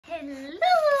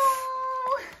Hello!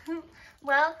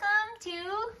 Welcome to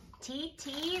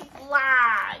TT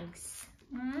Vlogs.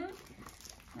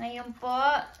 Ngayon po,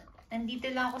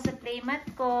 nandito lang ako sa playmat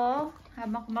ko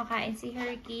habang kumakain si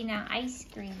Herky ng ice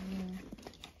cream.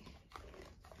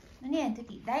 Ano yan,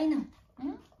 Tuti? Dino?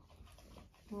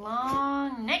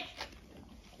 Long neck.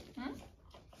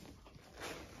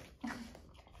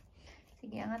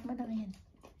 Sige, angat mo lang yan.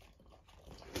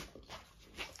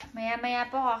 Maya-maya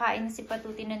po, kakain na si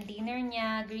Patuti ng dinner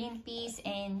niya, green peas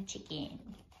and chicken.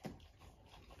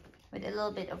 With a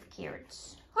little bit of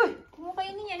carrots. Hoy!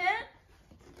 Kumakainin yan, ha?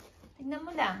 Tignan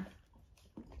mo lang.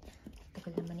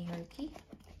 Tagal naman ni Herky.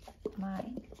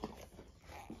 Kumain.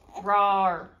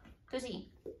 Roar!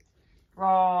 Tusi.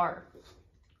 Roar!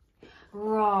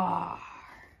 Roar!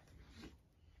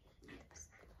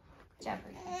 Good job,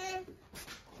 Herky.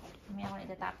 Mamaya ko na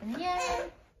itatapon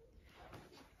yan.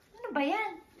 Ano ba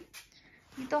yan?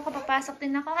 Dito ako papasok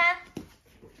din ako, ha?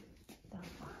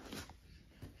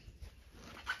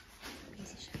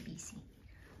 Busy siya, busy.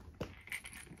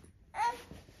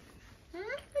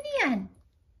 Ano yan?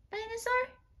 Dinosaur?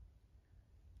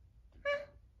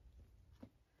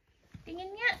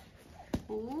 Tingin nga.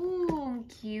 Ooh,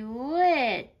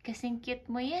 cute. Kasing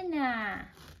cute mo yan, ha?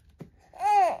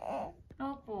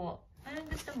 Opo.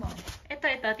 Anong gusto mo? Ito.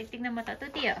 Titignan mo ito.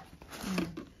 Tuti, oh.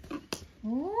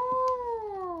 Ooh.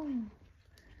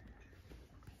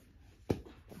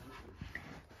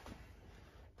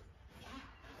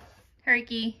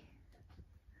 Herky.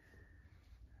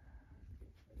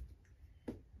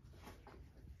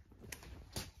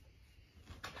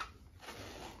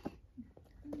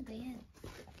 Ano ba yan?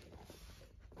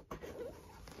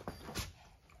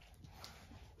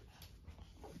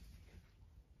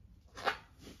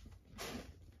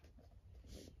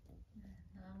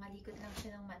 Nangangalikot lang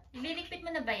siya ng mat. Ililigpit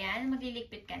mo na ba yan?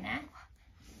 Magliligpit ka na?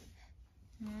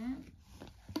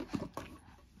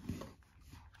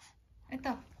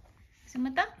 Ito. Gusto mo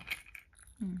ito?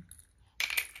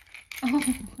 Oh,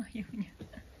 ayaw niya.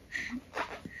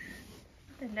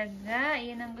 Talaga,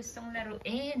 yan ang gustong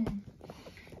laruin.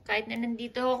 Kahit na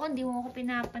nandito ako, hindi mo ako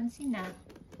pinapansin, ha?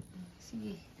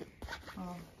 Sige.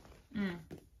 Oh.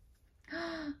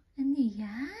 Ano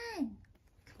yan?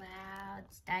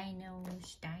 Clouds, dinos.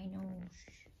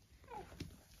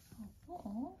 Opo,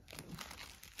 oh.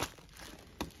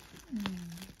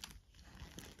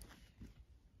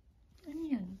 Ano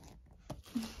yun?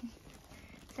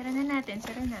 Sara na natin,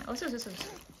 sara na. Oh, sus.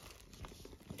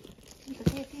 Dito.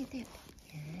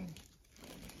 Yan.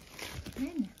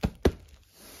 Yan.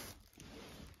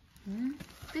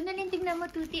 Ito na rin tignan mo,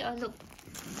 Tuti. Oh, look.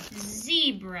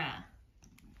 Zebra.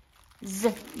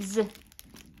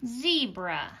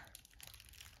 Zebra.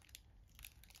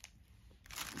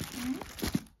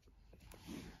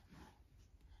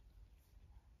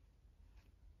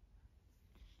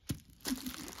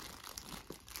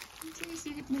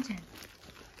 Sinisilip mo dyan.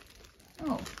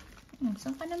 Oh.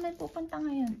 Saan ka naman pupunta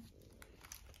ngayon?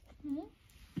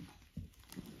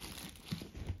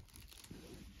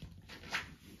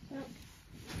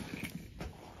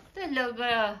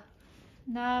 Talaga.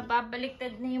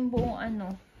 Nababaliktad na yung buong ano.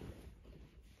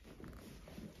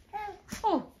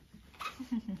 Oh!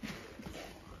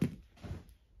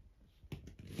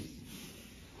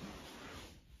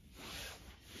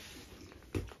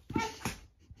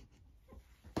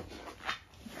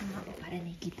 Para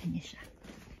nakikita niya siya.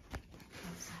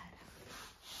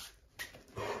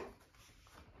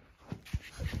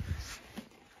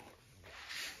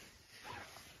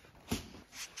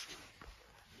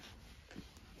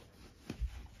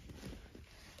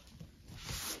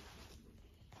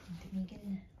 Tumigil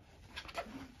na.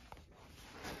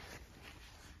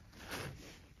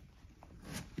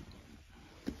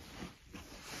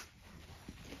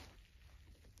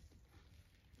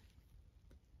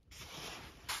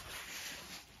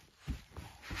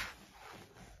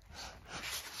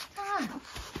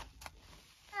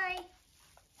 Hi.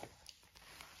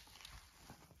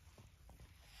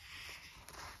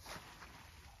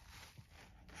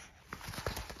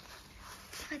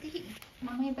 Dali.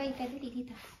 Mamaya bye ka. Dali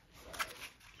dito.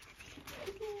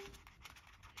 Dito.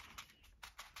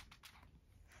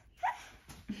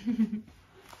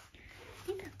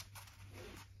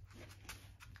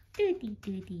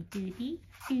 Tuti.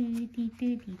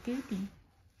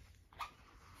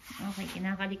 Okay,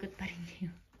 kinakalikot pa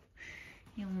rin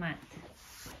yung mat.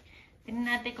 Tingnan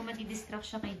natin kung madi-distract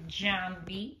siya kay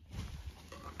Jambi.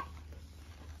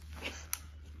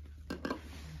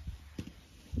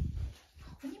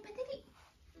 Kunin pa, dali.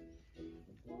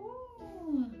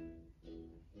 Oh.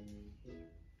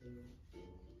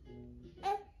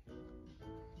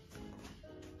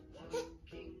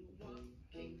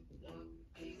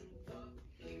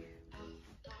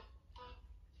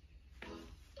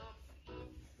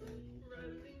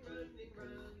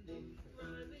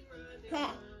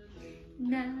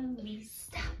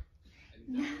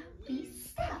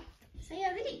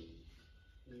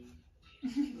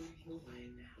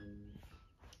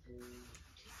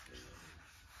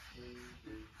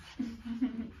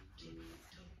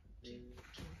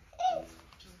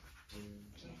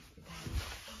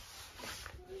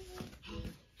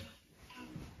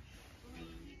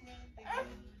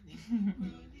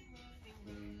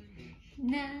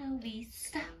 Now we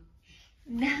stop.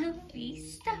 Now we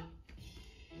stop.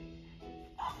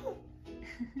 Ako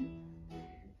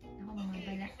mga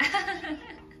bala.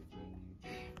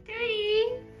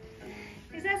 Turi!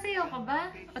 Nagsasayaw ka ba?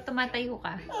 O tumatayo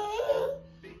ka?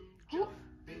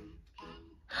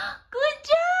 Good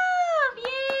job!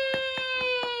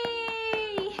 Yay!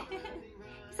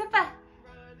 Isa pa.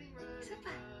 Isa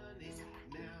pa. Isa pa.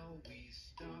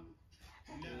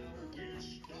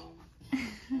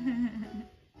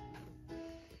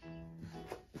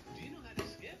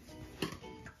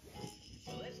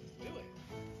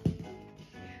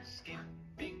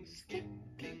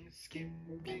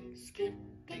 Skipping,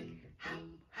 skipping, hop,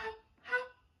 hop, hop,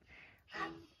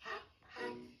 hop, hop,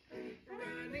 hop.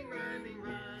 Running, running,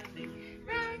 running,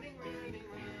 running, running,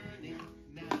 running.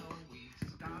 Now we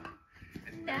stop.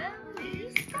 Now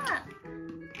we stop.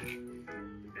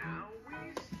 Now we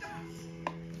stop.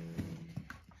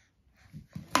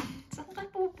 Saan ka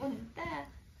pupunta?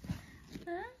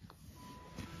 Huh?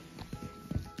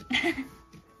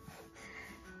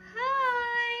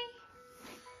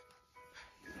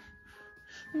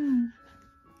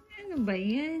 Ano ba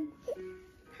yan?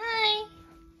 Hi!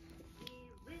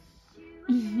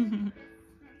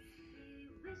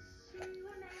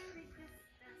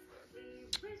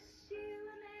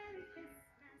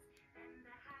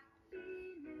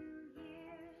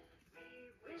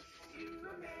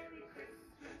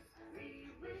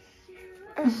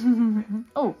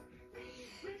 Oh!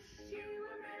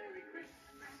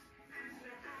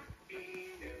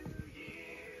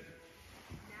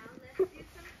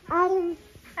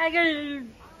 Agad!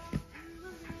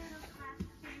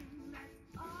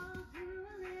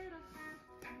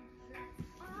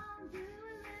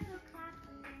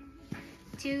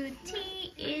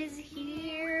 Tutti is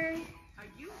here. Are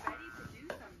you ready to do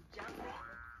some jumping?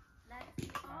 Let's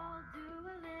all do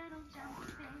a little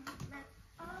jumping. Let's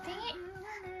all Dang it. do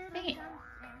a little Dang it.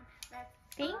 jumping. Let's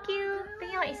Thank you.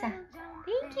 Tingnan ko isa. jump.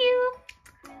 Thank you.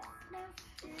 Christmas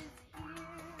is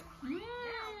here.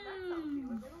 Now let's all do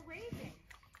a little waving.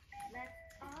 Let's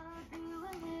all do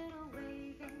a little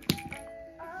waving.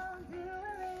 Let's all do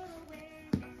a little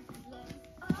waving. Let's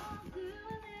all do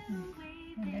a little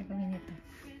waving. Ano gagawin nito?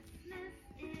 Christmas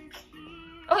is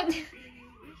here. Oh!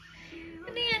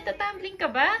 Ano yan? Tatumbling ka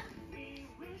ba? We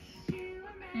wish you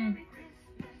a Hmm. Merry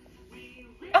Christmas. We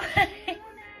wish Oh! you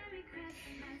a Merry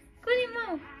Christmas. Kunin mo.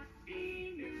 Happy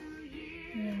New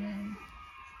Year. Yan.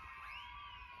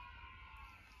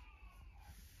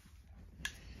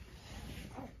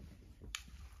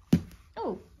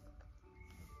 Oh!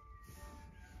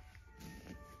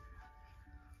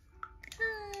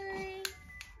 Hi!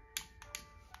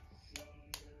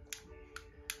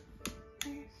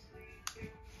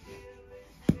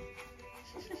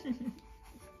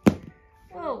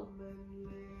 Whoa!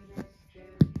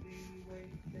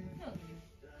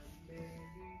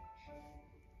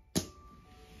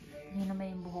 Yan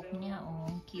naman yung buhok niya, oh.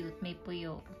 Ang cute. May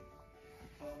puyo.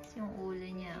 Tapos yung ulo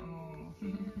niya, oh.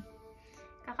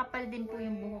 Kakapal din po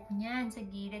yung buhok niyan sa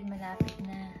gilid. Malapit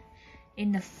na.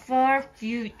 In the far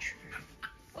future.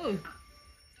 Oh!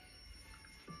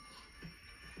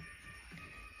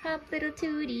 Hop, little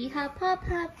tootie. Hop, hop,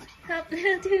 hop. Hop,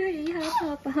 little tootie.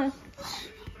 Hop, hop, hop.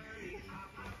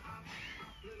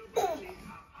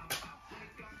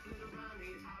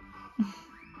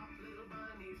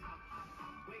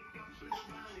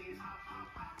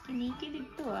 Kinikilig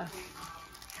to ah.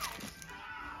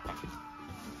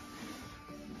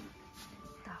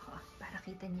 Ito ako, para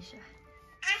kita niyo siya.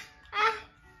 Ah!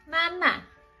 Mama!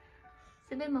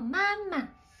 Sabi mo, Mama!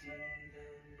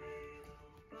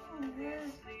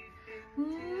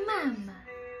 Mama!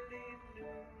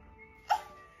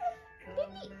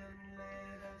 Dali!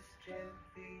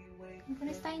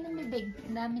 Magpunas tayo ng bibig.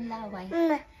 Ang daming laway.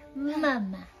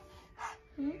 Mama!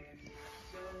 Hmm?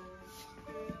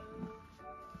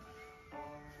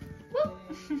 Woo!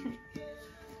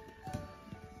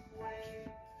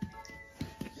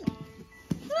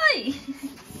 Hoy!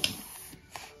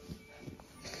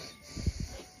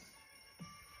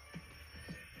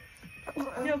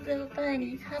 Little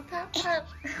bunnies, hop, hop, hop.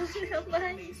 Little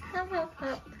bunnies, hop, hop,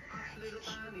 hop.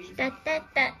 Tat, tat,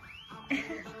 tat.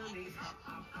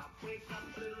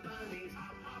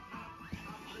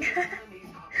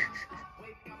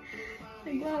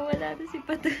 Nagwawala na si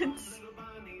Patuns.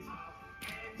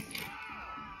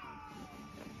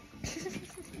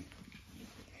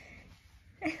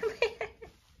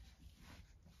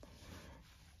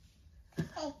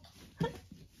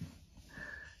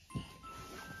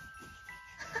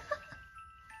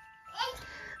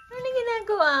 Ano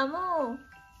ginagawa mo?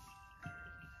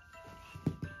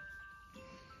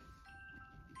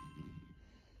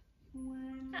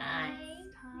 Hi.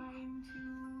 Time to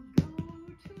go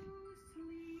to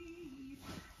sleep,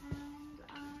 and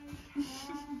I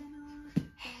cannot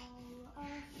fall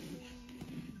asleep.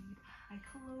 I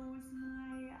close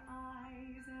my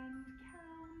eyes and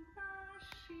count the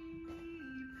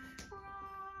sheep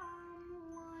from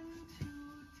 1 to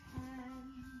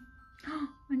 10.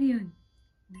 Ano yun?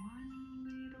 1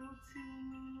 little, 2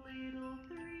 little,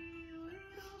 3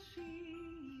 little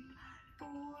sheep, 4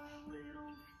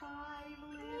 little, 5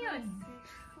 little, Yun.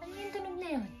 6 Ano yung tunog na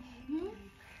yun? 7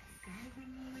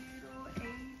 little, 8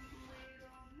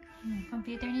 little, 9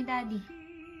 Computer ni Daddy.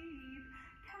 sheep,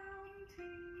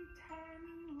 counting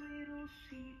 10 little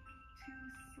sheep to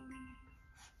sleep.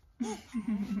 10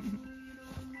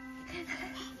 little, 9 little,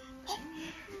 8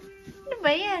 little, Ano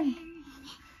ba yan?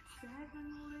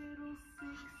 7 little,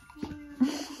 6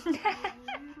 little,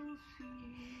 5 little sheep, 4 little,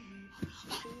 3 little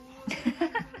sheep,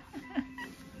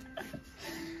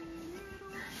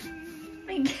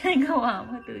 May ginagawa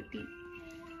mo, Tuti. 1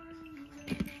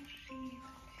 little sheep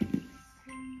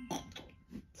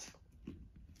to sleep.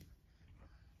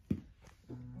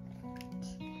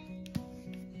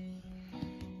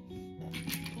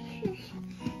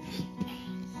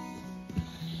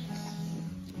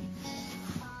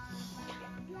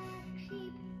 Black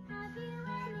sheep, have you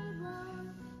any wool?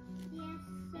 Yes,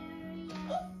 sir,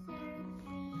 yes, sir,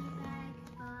 3 bags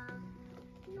full.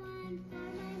 1 for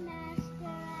my master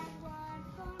and 1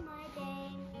 for my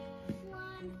dame.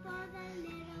 1 for the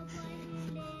little boy who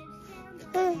lives down the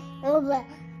lane.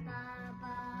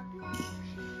 Baba, black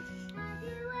sheep, have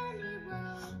you any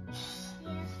wool?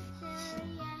 Yes, sir, 3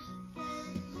 bags full.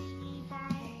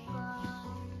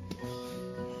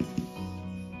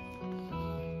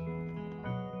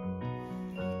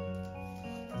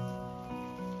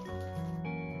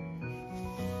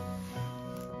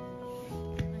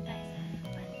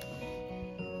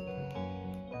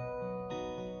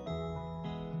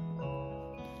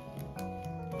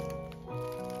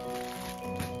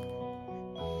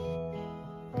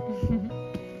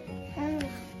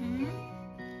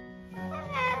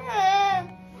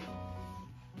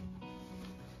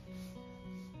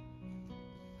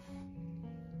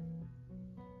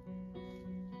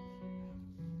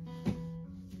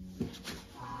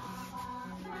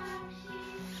 Black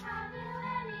sheep, have you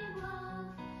any wool?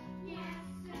 Yes,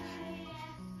 sir,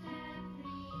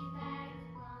 3 bags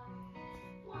full.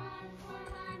 1 for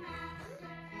my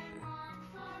master and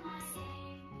 1 for my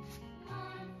dame.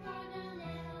 1 for the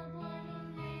little boy who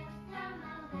lives down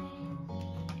the lane.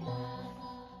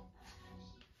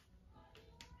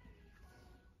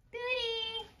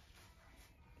 Tuti!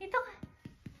 Dito ka.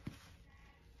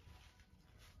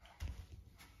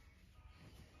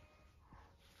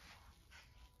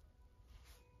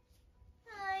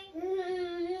 Hi.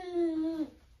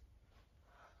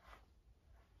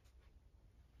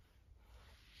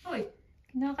 Uy,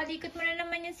 kinakalikot mo na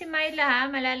naman yan si Myla, ha?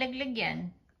 Malalaglag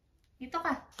yan. Dito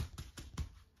ka.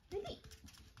 Dali.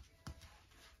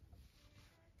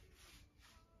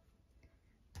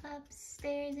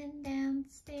 Upstairs and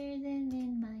downstairs and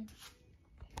in mine.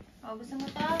 Oh, gusto mo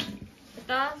to?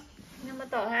 Ito? Gusto mo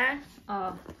to, ha?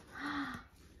 Oh.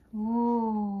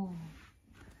 Oh.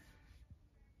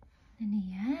 Ano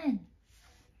yan?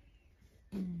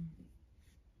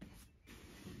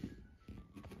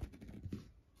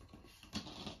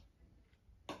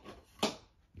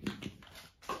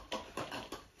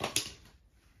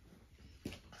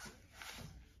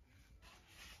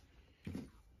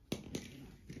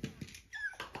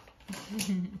 Ito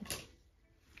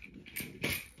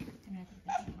natin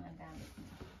yung mga gamit mo.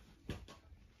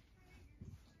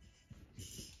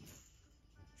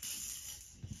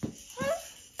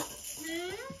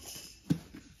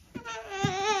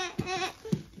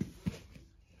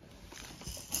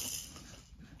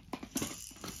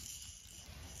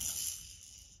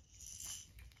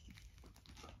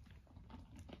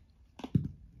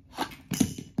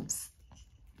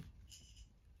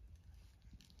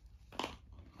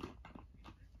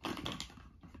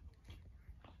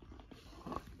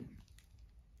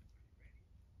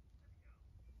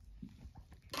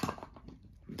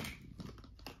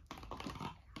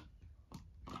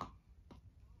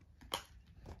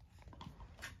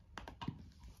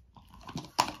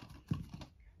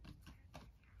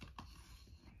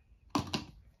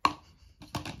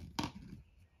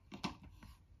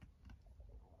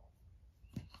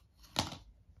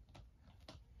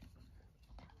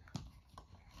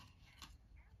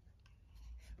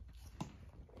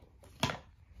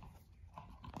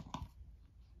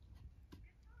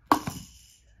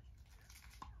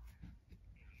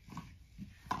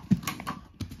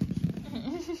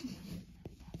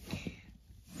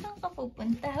 Saan ka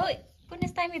pupunta? Hoy,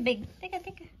 punas tayo may bag. Teka.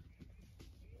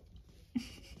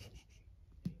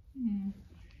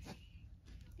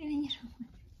 Tignan niyo siya.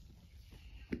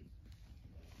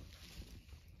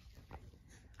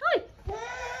 Hoy!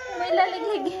 May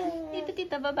lalaglag. Dito,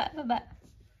 tita. Baba.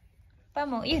 Pa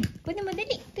mo. Yun. Kunin mo.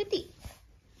 Dali. Tuti.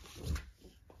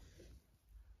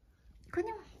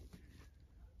 Kunin mo.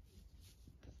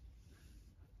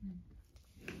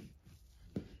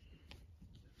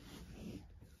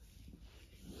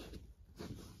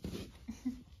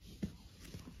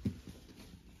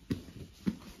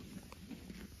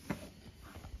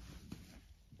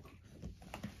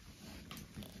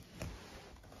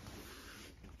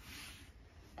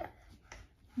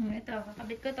 Ito,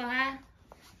 kakabit ko to ha.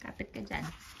 Kapit ka dyan.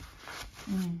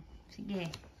 Sige,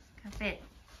 kapit.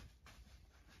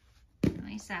 Ito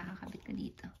isa, kakabit ko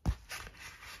dito.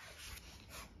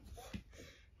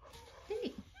 Dali.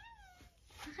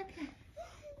 Bakit ka?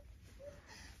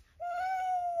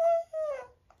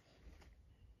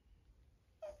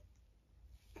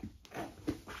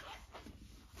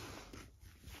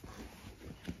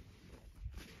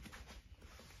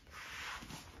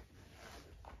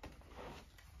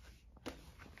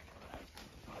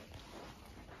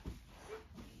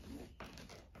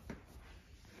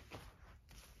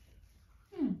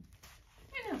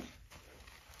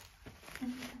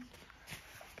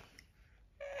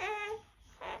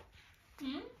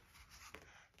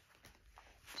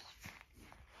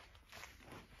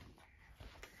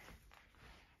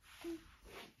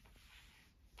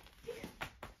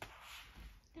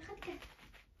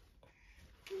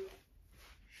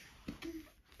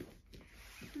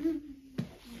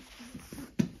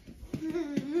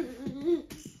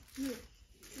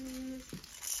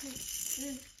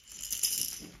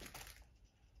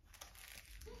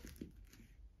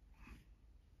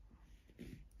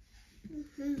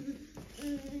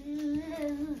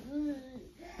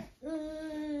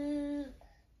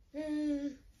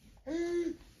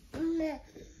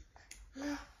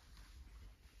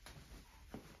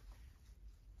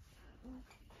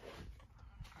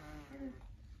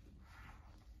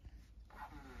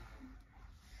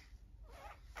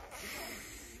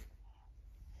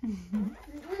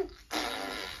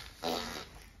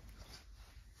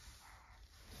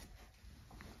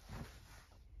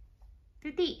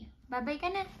 Tuti, babay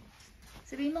ka na.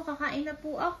 Sabihin mo, kakain na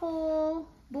po ako.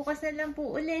 Bukas na lang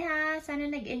po uli ha. Sana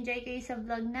nag-enjoy kayo sa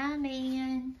vlog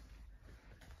namin.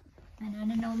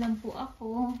 Nananaw lang po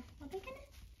ako. Babay ka na.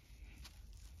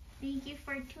 Thank you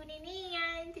for tuning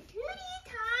in to Tuti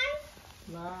Time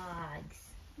Vlogs.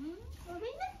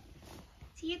 Babay na.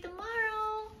 See you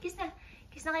tomorrow. Kiss na.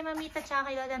 Kiss na kay Mamita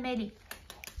tsaka kay Lola Meli.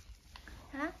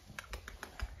 Ha?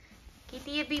 Kay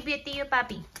Tiyo Bibi at Tiyo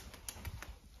Papi.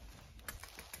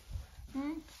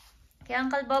 Kay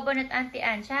Uncle Bobo at Auntie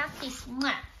Ann. Siya, kiss.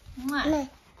 Mwah! Mwah!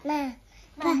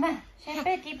 Mama.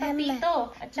 Siyempre, kay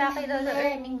Papito. At saka kay Lolo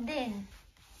Erning din.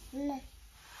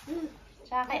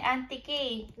 Tsaka kay Auntie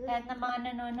Kay. Lahat ng mga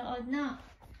nanonood na.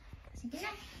 Sige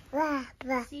na.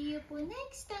 See you po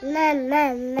next time.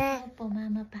 Opo,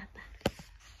 Mama, Papa.